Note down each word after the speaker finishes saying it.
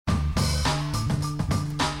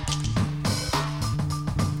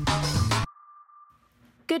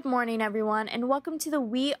Good morning, everyone, and welcome to the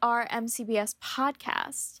We Are MCBS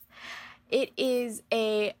podcast. It is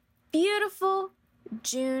a beautiful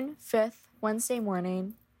June 5th, Wednesday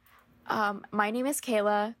morning. My name is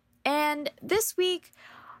Kayla, and this week,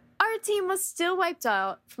 our team was still wiped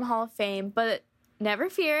out from Hall of Fame, but never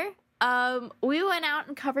fear. We went out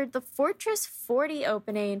and covered the Fortress 40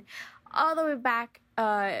 opening all the way back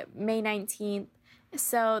May 19th.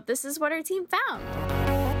 So this is what our team found.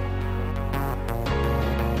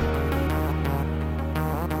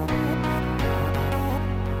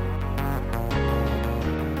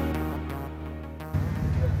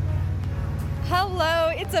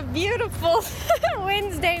 Hello, it's a beautiful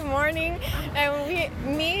Wednesday morning,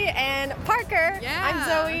 and me and Parker, I'm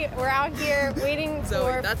Zoe, we're out here waiting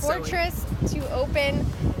for Fortress to open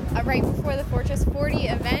right before the Fortress 40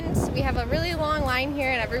 event. We have a really long line here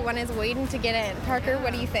and everyone is waiting to get in. Parker,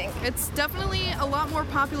 what do you think? It's definitely a lot more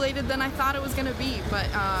populated than I thought it was going to be, but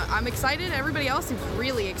I'm excited. Everybody else seems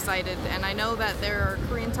really excited, and I know that there are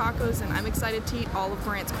Korean tacos, and I'm excited to eat all of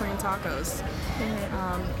Grant's Korean tacos.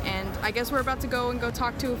 And I guess we're about to go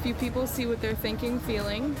talk to a few people, see what they're thinking,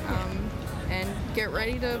 feeling, and get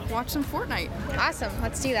ready to watch some Fortnite. Awesome,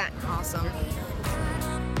 let's do that. Awesome.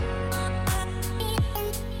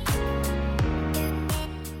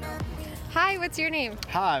 Hi, what's your name?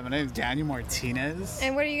 Hi, my name is Daniel Martinez.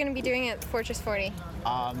 And what are you going to be doing at Fortress 40?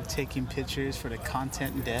 Taking pictures for the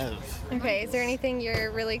content dev. Okay, is there anything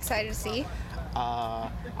you're really excited to see? I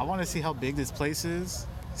want to see how big this place is,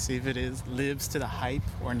 see if it lives to the hype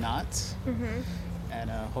or not, and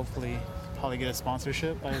hopefully probably get a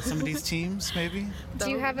sponsorship by some of these teams, maybe. Do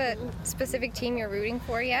you have a specific team you're rooting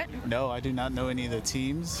for yet? No, I do not know any of the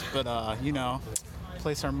teams, but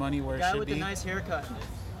place our money where it should be. Guy with the nice haircut.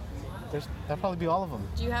 That'll probably be all of them.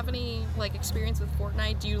 Do you have any experience with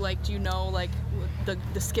Fortnite? Do you know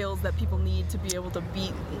the skills that people need to be able to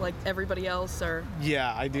beat everybody else? Or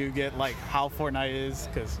yeah, I do get how Fortnite is,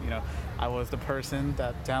 because I was the person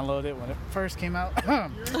that downloaded it when it first came out.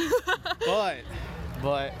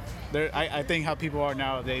 but I think how people are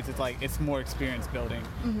nowadays, it's more experience building,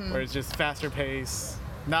 where it's just faster pace,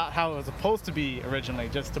 not how it was supposed to be originally,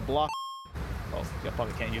 just to block. Well, you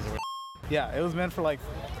probably can't use the word. Yeah, it was meant for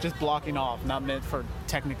just blocking off, not meant for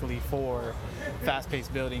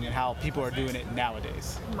fast-paced building and how people are doing it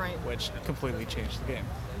nowadays. Right. Which completely changed the game.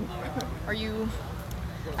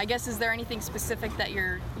 Is there anything specific that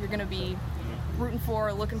you're going to be rooting for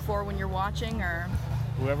or looking for when you're watching, or?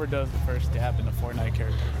 Whoever does the first dab in the Fortnite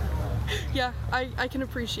character. Yeah, I can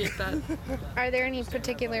appreciate that. Are there any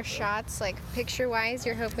particular shots, picture-wise,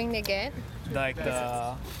 you're hoping to get?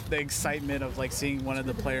 The excitement of seeing one of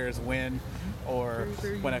the players win, or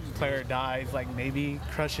when a player dies, maybe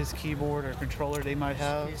crush his keyboard or controller they might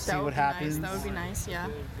have, see what happens. Nice. That would be nice, yeah.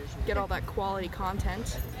 Get all that quality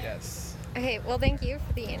content. Yes. Okay, well, thank you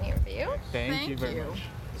for the interview. Thank you very much.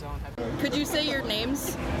 Could you say your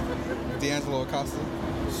names? D'Angelo Acosta.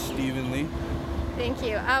 Stephen Lee. Thank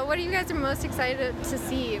you. What are you guys most excited to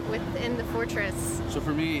see within the Fortress? So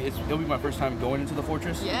for me, it'll be my first time going into the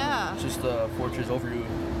Fortress. Yeah. It's just the Fortress overview,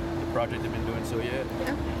 the project they've been doing, so yeah.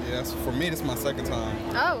 Yes, for me, this is my second time.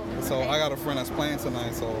 Oh. So okay. I got a friend that's playing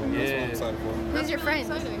tonight, so that's what I'm excited for. Who's your friend?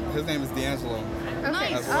 His name is D'Angelo. Okay.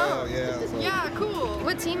 Nice. As well, yeah. So. Yeah, cool.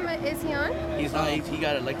 What team is he on? He's not. He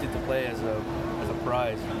got elected to play as a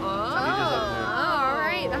prize. Oh, all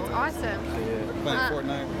right. That's awesome. So, yeah. Playing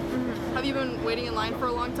Fortnite. Have you been waiting in line for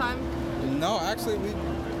a long time? No, actually, we've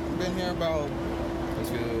been here about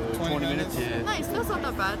 20 minutes. Yeah. Nice, that's not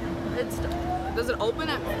that bad. Does it open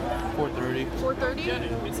at 4:30?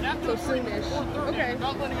 4:30? It's after so soon-ish. Okay.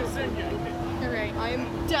 Not letting us in yet. All right, I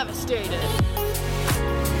am devastated.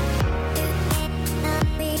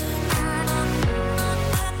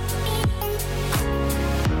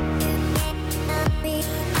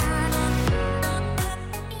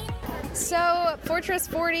 So Fortress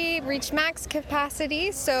 40 reached max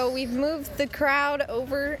capacity, so we've moved the crowd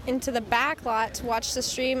over into the back lot to watch the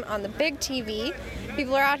stream on the big TV.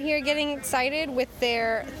 People are out here getting excited with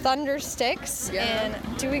their thunder sticks and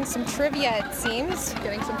doing some trivia, it seems.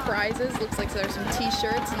 Getting some prizes. Looks like there's some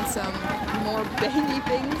t-shirts and some more bangy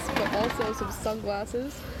things, but also some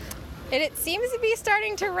sunglasses. And it seems to be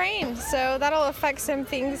starting to rain, so that'll affect some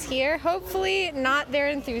things here. Hopefully not their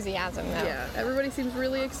enthusiasm, though. Yeah, everybody seems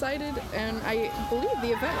really excited, and I believe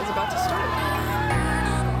the event is about to start.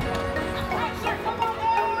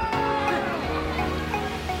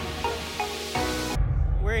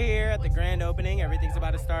 We're here at the grand opening. Everything's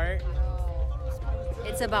about to start.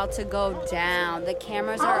 It's about to go down. The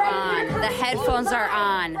cameras are on. The headphones are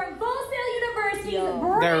on. From Full Sail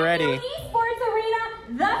University's They're brand ready. new esports arena,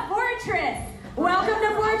 the Fortress. Welcome to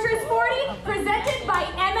Fortress 40, presented by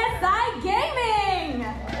MSI Gaming!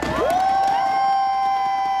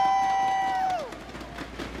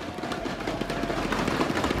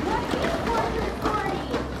 What's in Fortress 40?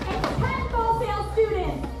 It's 10 Full Sail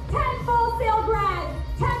students, 10 Full Sail grads,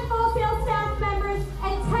 10 Full Sail staff members,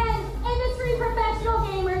 and 10 industry professional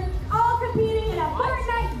gamers, all competing in a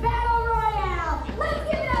Fortnite Battle Royale! Let's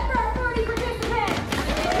give it up for our 40 participants!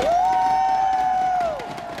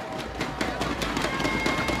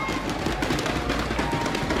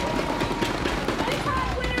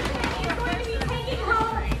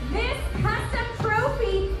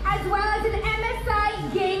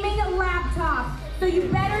 So you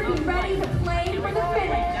better be ready to play for the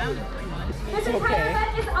finish. This entire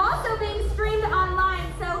event is also being streamed online,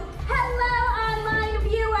 so hello online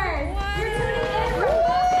viewers! You're tuning in from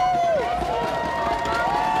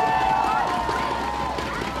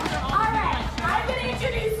Alright, I'm going to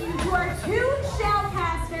introduce you to our two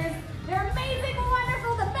shellcasters. They're amazing,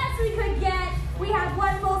 wonderful, the best we could get. We have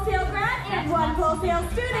one Full Sail grad and one Full Sail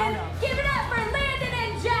student. Give it up for Landon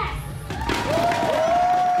and Jess!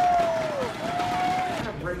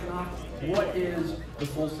 What is the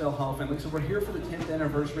Full Sail Hall of Fame? So we're here for the 10th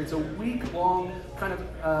anniversary. It's a week-long kind of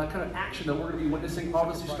action that we're going to be witnessing.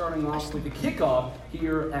 Obviously, starting off with the kickoff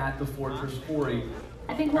here at the Fortress 40.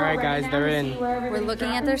 Alright guys, they're in. We're looking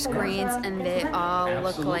at their screens and they all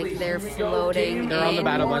look like they're floating. They're on the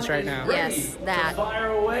battle bus right now. Yes, that.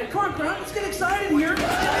 Fire away. Come on, let's get excited here.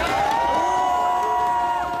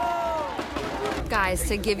 Guys,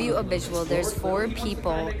 to give you a visual, there's 4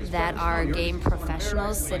 people that are game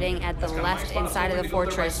professionals sitting at the left inside of the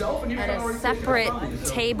fortress at a separate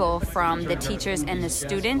table from the teachers and the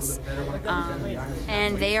students,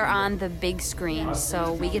 and they are on the big screen,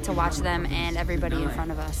 so we get to watch them and everybody in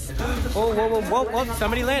front of us. Whoa, whoa, whoa, whoa, whoa,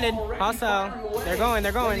 somebody landed. Hostile. They're going,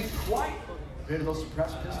 they're going. Those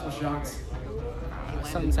suppressed pistol shots.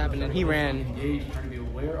 Something's happening. He ran. Engaged, trying to be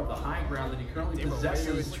aware of the high ground that he currently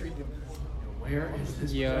possesses. Where is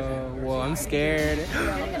this? Yo, whoa, I'm scared.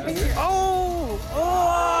 Oh! Oh!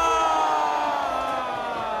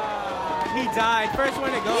 He died. First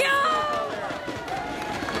one to go.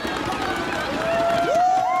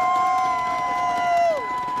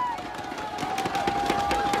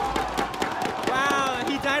 Wow,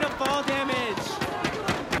 he died of fall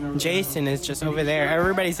damage. Jason is just over there.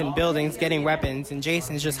 Everybody's in buildings getting weapons, and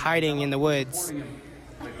Jason's just hiding in the woods.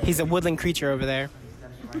 He's a woodland creature over there.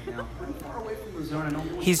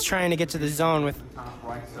 He's trying to get to the zone with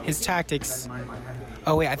his tactics.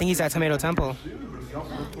 Oh wait, I think he's at Tomato Temple.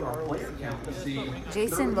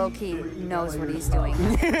 Jason low-key knows what he's doing.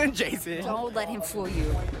 Jason. Don't let him fool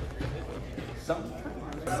you.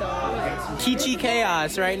 Kichi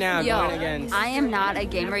Chaos right now going against. I am not a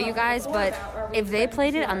gamer, you guys, but if they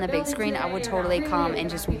played it on the big screen, I would totally come and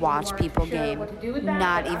just watch people game.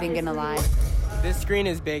 Not even gonna lie. This screen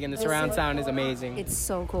is big and the surround sound is amazing. It's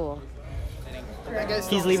so cool.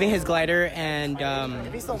 He's leaving his glider and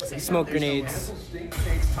smoke grenades.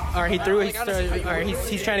 Or he threw his, or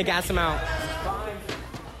he's trying to gas him out.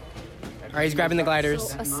 Or he's grabbing the gliders.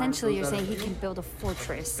 So essentially, you're saying he can build a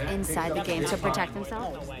fortress inside the game to protect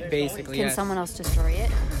himself? Basically, Can yes. someone else destroy it?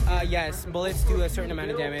 Yes, bullets do a certain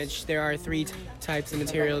amount of damage. There are 3 types of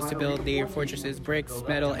materials to build the fortresses: bricks,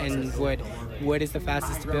 metal, and wood. Wood is the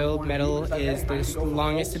fastest to build. Metal is the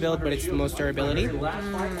longest to build, but it's the most durability.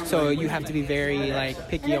 So you have to be very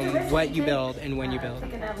picky on what you build and when you build.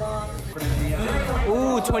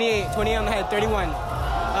 Ooh, 28 on the head, 31,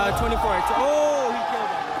 24. Oh, he killed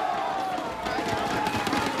him.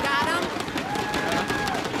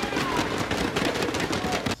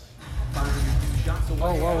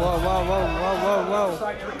 Whoa, whoa, whoa, whoa, whoa, whoa, whoa.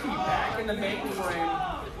 Back in the main frame.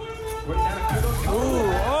 Ooh,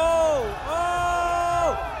 oh,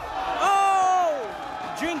 oh,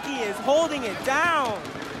 oh! Drinky is holding it down.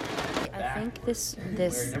 I think this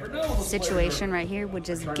situation right here would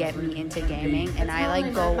just get me into gaming, and I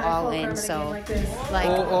go all in. So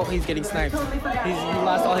oh, he's getting sniped. He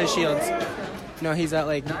lost all his shields. No, he's at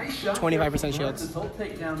 25% shields.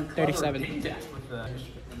 37.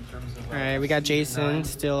 All right, we got Jason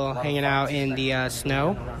still hanging out in the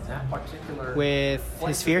snow with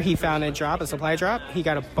his sphere. He found a supply drop. He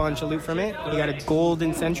got a bunch of loot from it. He got a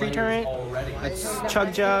golden sentry turret, a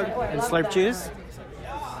chug jug, and slurp juice.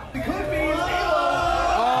 Oh,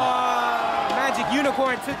 magic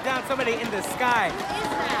unicorn took down somebody in the sky. What is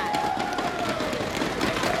that?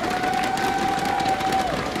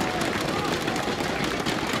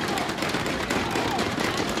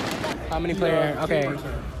 How many players? Okay,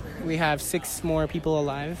 we have 6 more people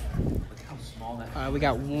alive. We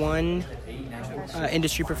got one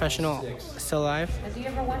industry professional still alive.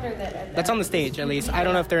 That's on the stage, at least. I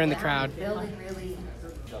don't know if they're in the crowd.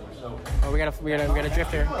 Oh, we got a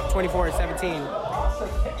drifter. 24, 17.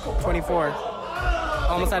 24.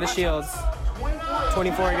 Almost out of shields.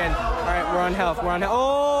 24 again. All right, we're on health.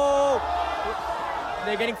 Oh!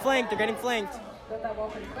 They're getting flanked. All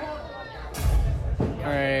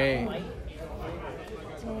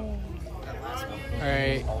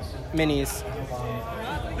right, minis.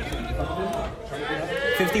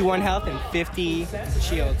 51 health and 50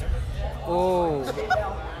 shield. Oh.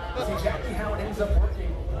 That's exactly how it ends up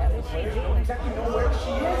working. And the players don't exactly know where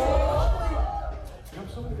she is.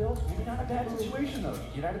 So maybe not a bad situation though.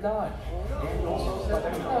 Get out of dodge. And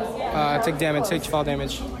also Took damage, took fall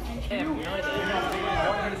damage.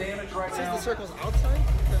 Since the circle's outside,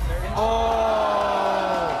 Oh!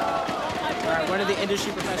 Alright, one of the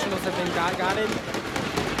industry professionals have been gotted.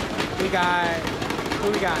 Who we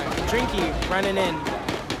got? Drinky running in.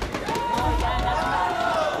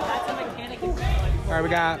 Alright, we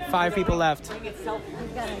got 5 people left. 6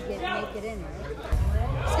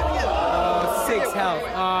 health.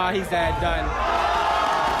 Oh, he's dead. Done.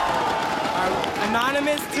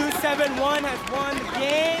 Anonymous 271 has won the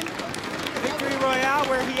game. Victory Royale,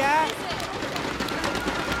 where he at?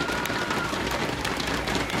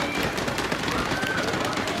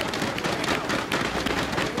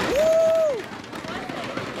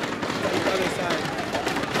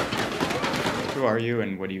 Who are you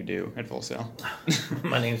and what do you do at Full Sail?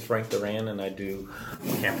 My name's Frank Duran and I do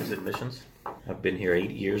campus admissions. I've been here 8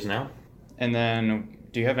 years now. And then,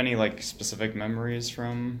 do you have any specific memories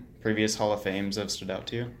from previous Hall of Fames that have stood out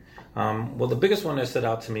to you? Well, the biggest one that stood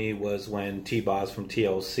out to me was when T-Boz from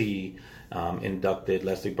TLC inducted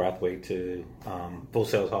Leslie Brathwaite to Full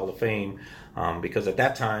Sail's Hall of Fame, because at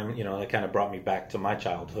that time, that kind of brought me back to my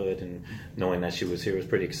childhood, and knowing that she was here was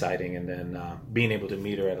pretty exciting, and then being able to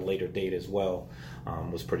meet her at a later date as well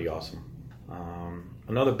was pretty awesome.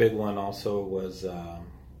 Another big one also was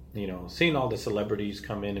seeing all the celebrities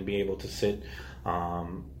come in and be able to sit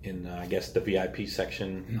in, I guess, the VIP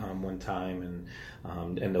section one time,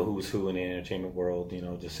 and the who's who in the entertainment world,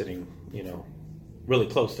 just sitting, really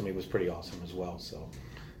close to me was pretty awesome as well. So,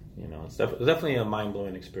 it's definitely a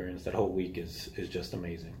mind-blowing experience. That whole week is just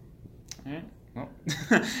amazing. All right. Well,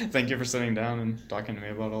 thank you for sitting down and talking to me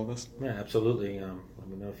about all this. Yeah, absolutely. Let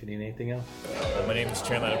me know if you need anything else. My name is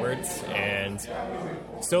Chandler Edwards, and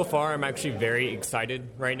so far I'm actually very excited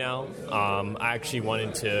right now. I actually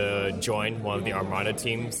wanted to join one of the Armada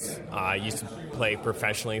teams. I used to play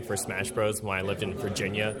professionally for Smash Bros. When I lived in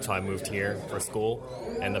Virginia until I moved here for school.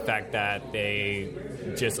 And the fact that they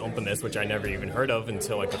just opened this, which I never even heard of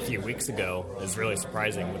until a few weeks ago, is really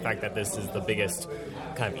surprising. The fact that this is the biggest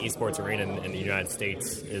kind of esports arena in the United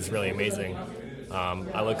States is really amazing.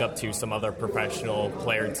 I look up to some other professional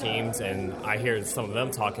player teams, and I hear some of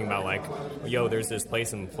them talking about there's this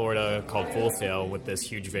place in Florida called Full Sail with this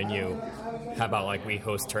huge venue. How about we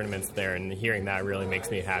host tournaments there? And hearing that really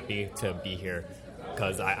makes me happy to be here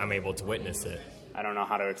because I'm able to witness it. I don't know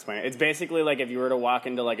how to explain it. It's basically if you were to walk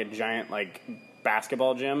into a giant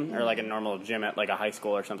basketball gym or a normal gym at a high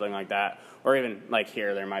school or something like that, or even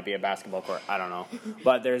here there might be a basketball court, I don't know.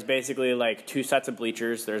 But there's basically 2 sets of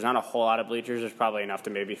bleachers. There's not a whole lot of bleachers. There's probably enough to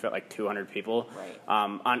maybe fit 200 people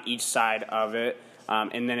on each side of it.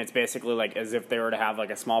 And then it's basically as if they were to have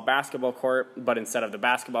a small basketball court, but instead of the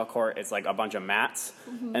basketball court, it's a bunch of mats,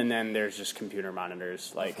 and then there's just computer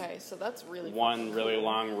monitors. Okay, so that's really one really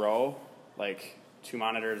long row, 2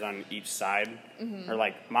 monitors on each side,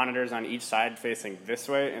 or monitors on each side facing this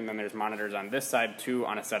way, and then there's monitors on this side too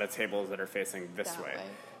on a set of tables that are facing this way.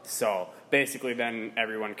 So basically then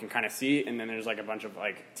everyone can kind of see, and then there's a bunch of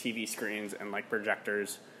TV screens and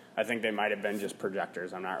projectors. I think they might have been just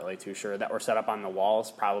projectors, I'm not really too sure, that were set up on the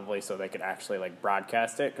walls probably so they could actually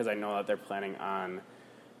broadcast it, because I know that they're planning on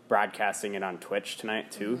broadcasting it on Twitch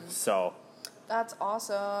tonight too. So that's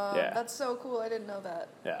awesome. Yeah. That's so cool. I didn't know that.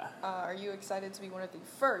 Yeah. Are you excited to be one of the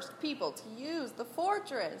first people to use the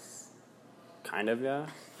Fortress? Kind of, yeah.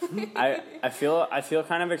 I feel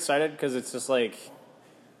kind of excited because it's just I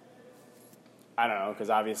don't know, because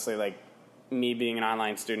obviously me being an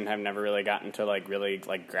online student, I've never really gotten to really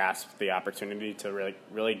grasp the opportunity to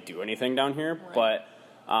really do anything down here. Right. But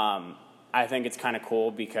I think it's kind of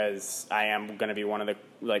cool because I am going to be one of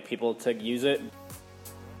the people to use it.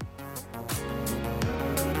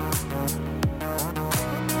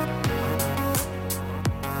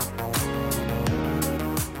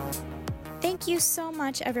 Thank you so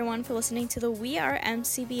much, everyone, for listening to the We Are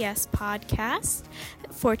MCBS podcast,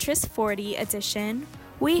 Fortress 40 edition.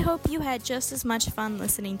 We hope you had just as much fun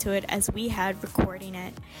listening to it as we had recording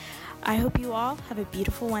it. I hope you all have a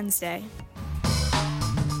beautiful Wednesday.